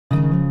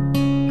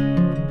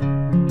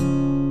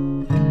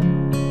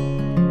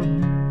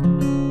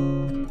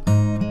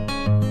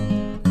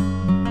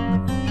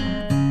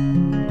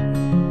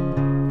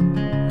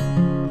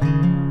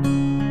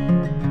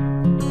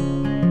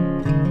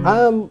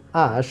I'm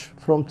Ash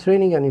from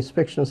Training and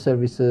Inspection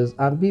Services,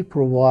 and we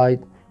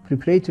provide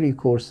preparatory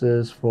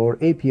courses for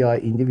API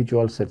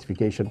Individual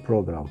Certification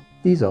Program.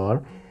 These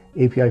are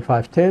API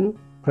 510,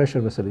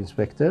 Pressure Vessel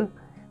Inspector,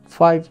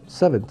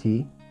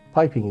 570,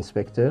 Piping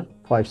Inspector,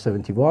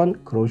 571,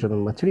 Corrosion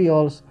and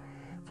Materials,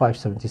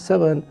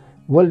 577,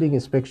 Welding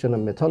Inspection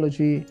and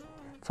Metallurgy,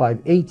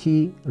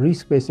 580,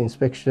 Risk-Based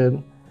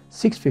Inspection,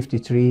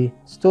 653,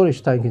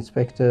 Storage Tank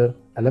Inspector,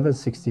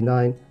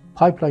 1169,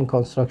 Pipeline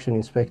Construction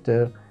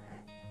Inspector,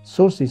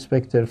 Source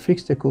Inspector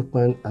Fixed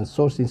Equipment, and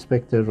Source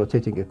Inspector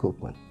Rotating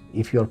Equipment.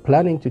 If you're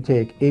planning to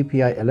take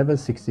API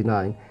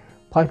 1169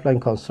 Pipeline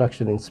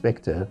Construction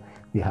Inspector,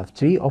 we have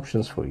 3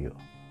 options for you.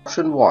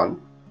 Option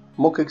 1,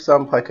 mock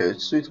exam package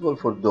suitable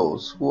for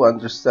those who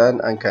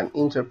understand and can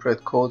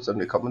interpret codes and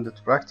recommended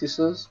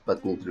practices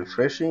but need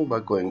refreshing by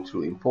going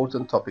through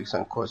important topics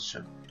and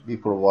questions. We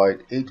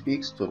provide 8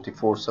 weeks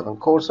 24/7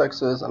 course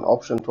access and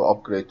option to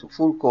upgrade to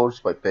full course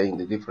by paying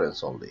the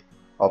difference only.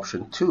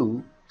 Option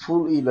 2,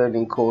 full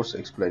e-learning course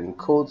explaining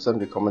codes and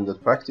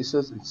recommended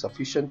practices in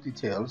sufficient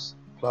details,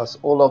 plus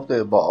all of the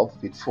above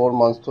with 4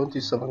 months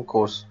 27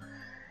 course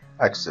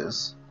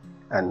access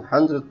and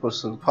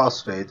 100%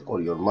 pass rate or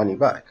your money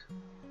back.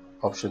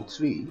 Option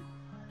 3,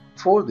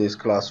 4 days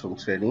classroom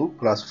training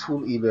plus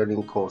full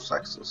e-learning course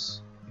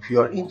access. If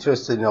you are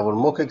interested in our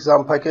mock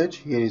exam package,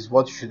 here is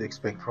what you should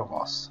expect from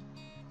us.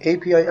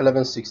 API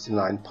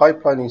 1169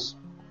 Pipeline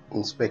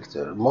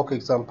Inspector mock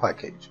exam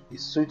package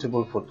is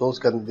suitable for those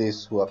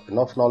candidates who have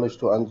enough knowledge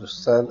to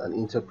understand and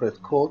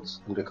interpret codes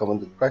and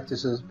recommended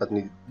practices but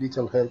need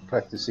little help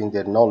practicing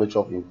their knowledge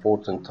of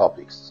important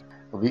topics.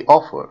 We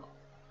offer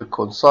a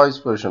concise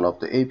version of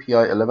the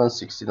API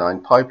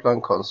 1169 Pipeline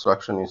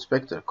Construction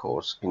Inspector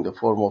course in the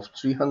form of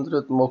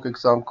 300 mock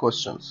exam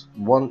questions,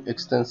 1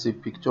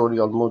 extensive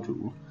pictorial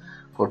module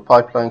for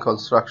pipeline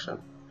construction,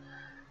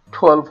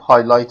 12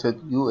 highlighted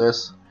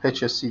US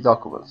HSE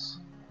documents,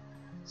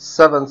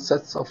 7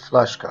 sets of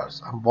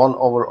flashcards, and 1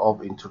 hour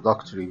of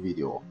introductory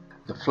video.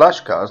 The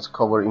flashcards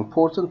cover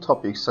important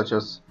topics such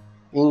as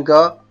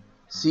INGAA,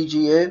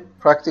 CGA,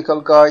 Practical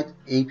Guide,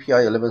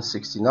 API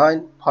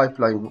 1169,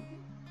 Pipeline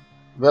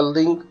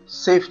Welding,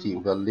 Safety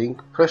in Welding,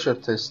 Pressure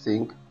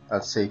Testing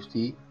and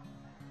Safety,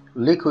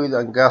 Liquid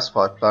and Gas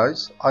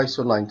Pipelines,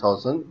 ISO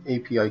 9000,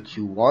 API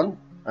Q1,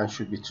 and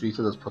should be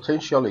treated as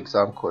potential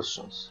exam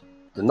questions.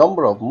 The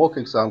number of mock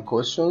exam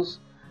questions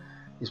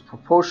is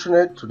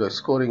proportionate to the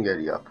scoring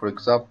area. For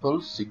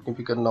example,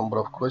 significant number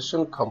of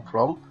questions come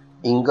from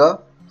INGAA,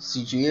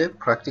 CGA,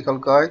 Practical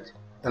Guide,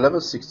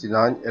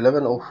 1169,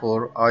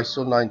 1104,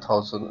 ISO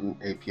 9000 and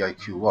API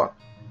Q1.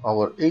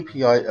 Our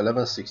API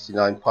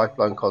 1169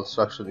 Pipeline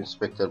Construction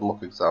Inspector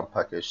mock exam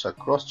package shall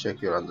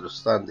cross-check your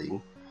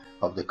understanding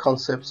of the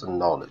concepts and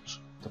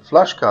knowledge. The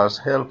flashcards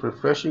help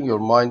refreshing your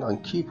mind on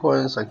key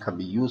points and can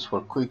be used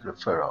for quick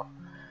referral.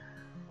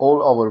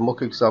 All our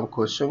mock exam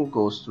question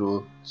goes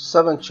through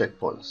 7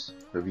 checkpoints,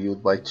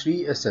 reviewed by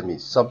 3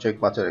 SMEs,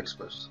 subject matter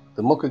experts.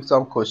 The mock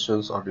exam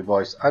questions are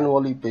revised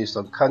annually based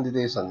on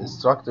candidates and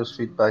instructors'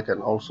 feedback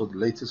and also the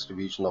latest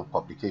revision of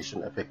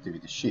publication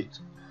effectivity sheet.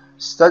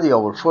 Study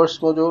our first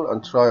module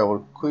and try our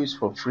quiz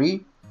for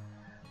free.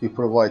 We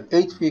provide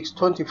 8 weeks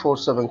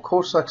 24/7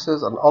 course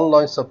access and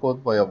online support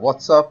via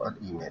WhatsApp and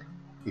email.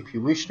 If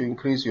you wish to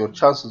increase your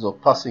chances of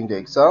passing the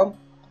exam,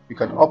 you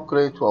can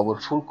upgrade to our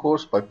full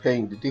course by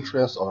paying the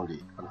difference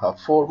only and have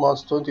 4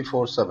 months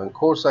 24/7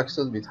 course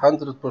access with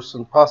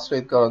 100% pass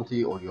rate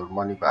guarantee or your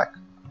money back.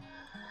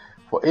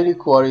 For any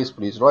queries,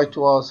 please write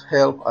to us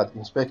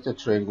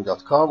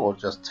help@inspectortraining.com or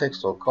just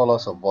text or call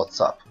us on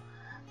WhatsApp.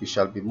 We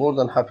shall be more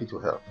than happy to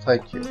help.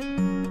 Thank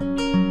you.